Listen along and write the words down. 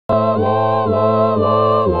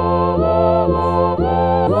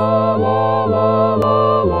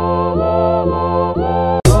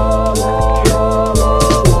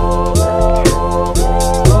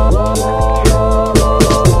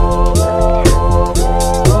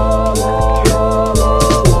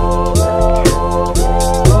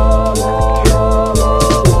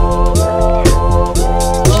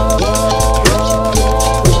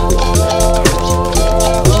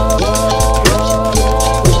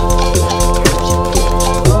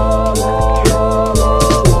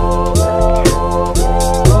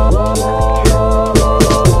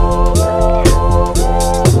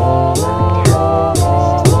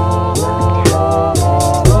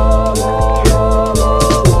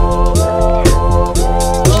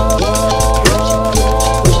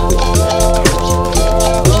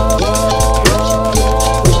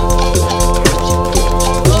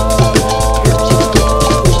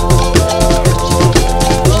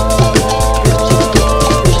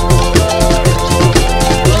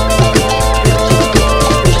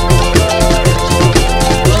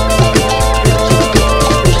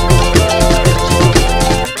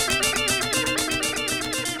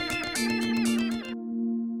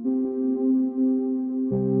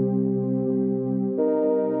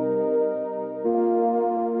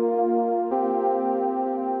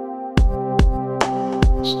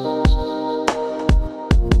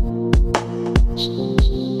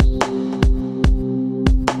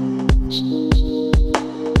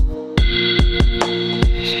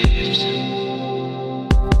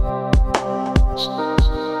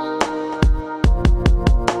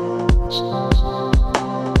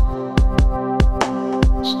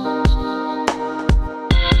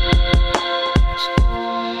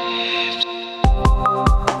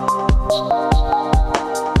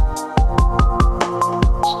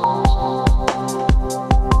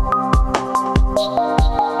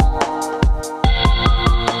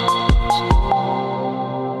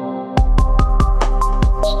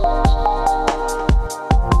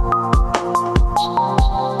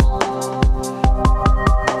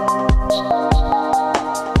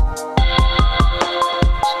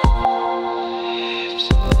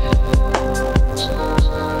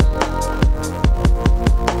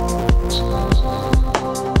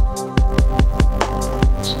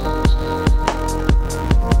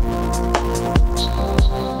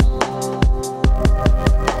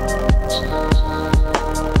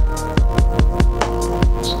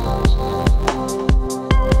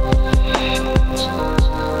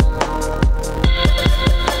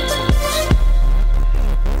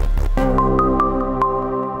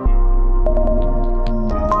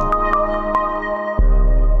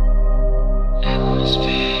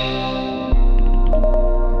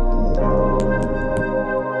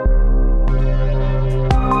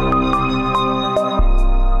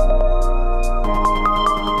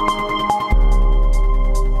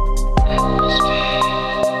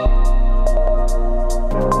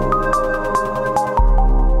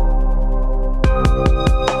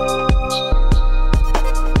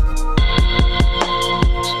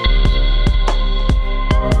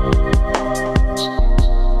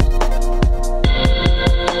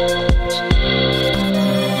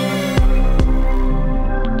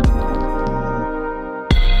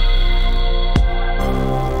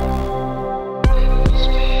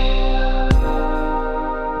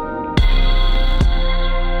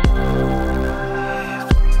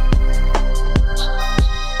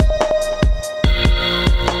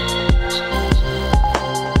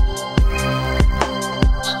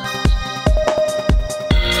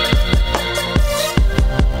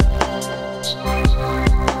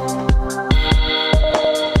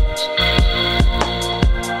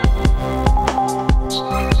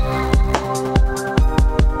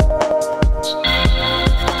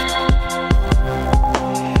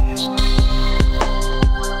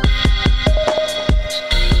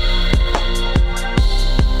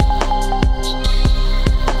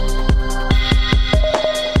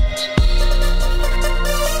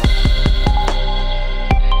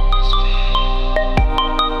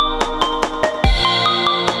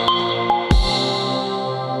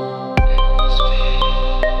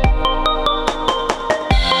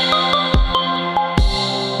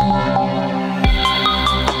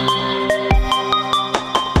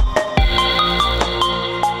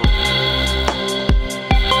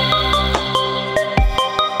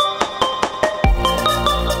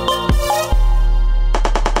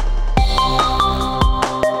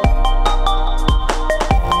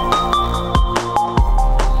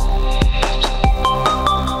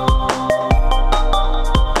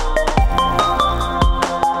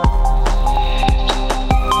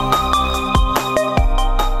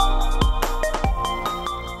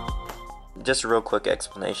just a real quick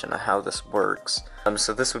explanation of how this works.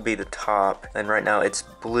 So this would be the top, and right now it's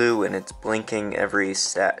blue and it's blinking every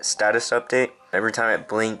status update. Every time it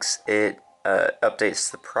blinks, it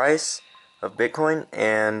updates the price of Bitcoin,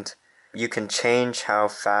 and you can change how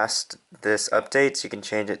fast this updates. You can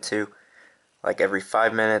change it to like every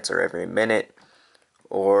 5 minutes or every minute,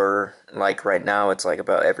 or like right now it's like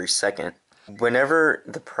about every second. Whenever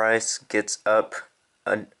the price gets up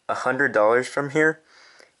 $100 from here,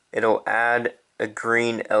 it'll add a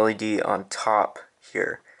green LED on top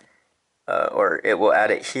here, or it will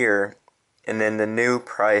add it here, and then the new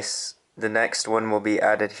price, the next one will be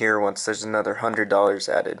added here once there's another $100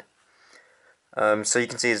 added. So you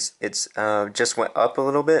can see it's just went up a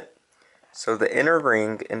little bit. So the inner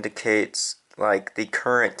ring indicates like the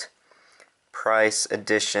current price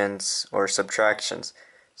additions or subtractions.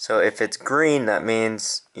 So if it's green, that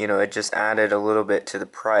means, you know, it just added a little bit to the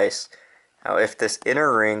price. Now if this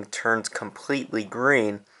inner ring turns completely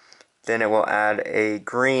green, then it will add a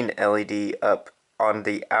green LED up on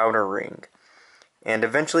the outer ring. And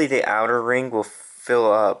eventually the outer ring will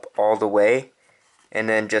fill up all the way, and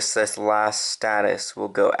then just this last status will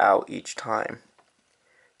go out each time.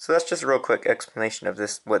 So that's just a real quick explanation of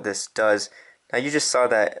this, what this does. Now you just saw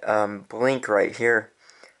that blink right here.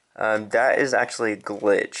 That is actually a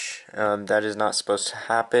glitch. That is not supposed to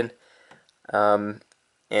happen.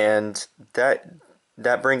 And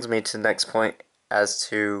that brings me to the next point as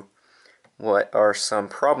to what are some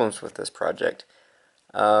problems with this project.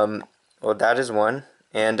 Well, that is one.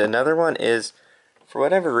 And another one is, for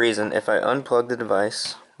whatever reason, if I unplug the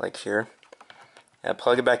device, like here, and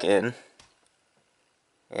plug it back in,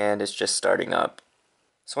 and it's just starting up.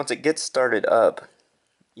 So once it gets started up,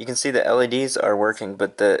 you can see the LEDs are working,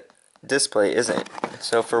 but the display isn't.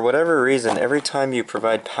 So for whatever reason, every time you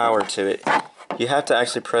provide power to it, you have to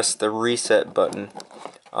actually press the reset button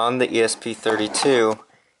on the ESP32,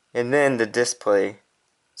 and then the display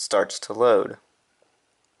starts to load,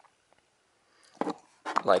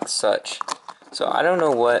 like such. So I don't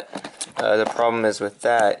know what the problem is with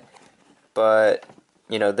that, but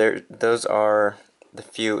you know, those are the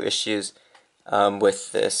few issues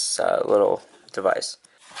with this little device.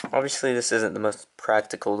 Obviously this isn't the most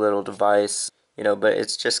practical little device, you know, but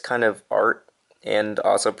it's just kind of art and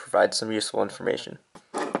also provides some useful information.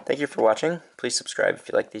 Thank you for watching. Please subscribe if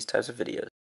you like these types of videos.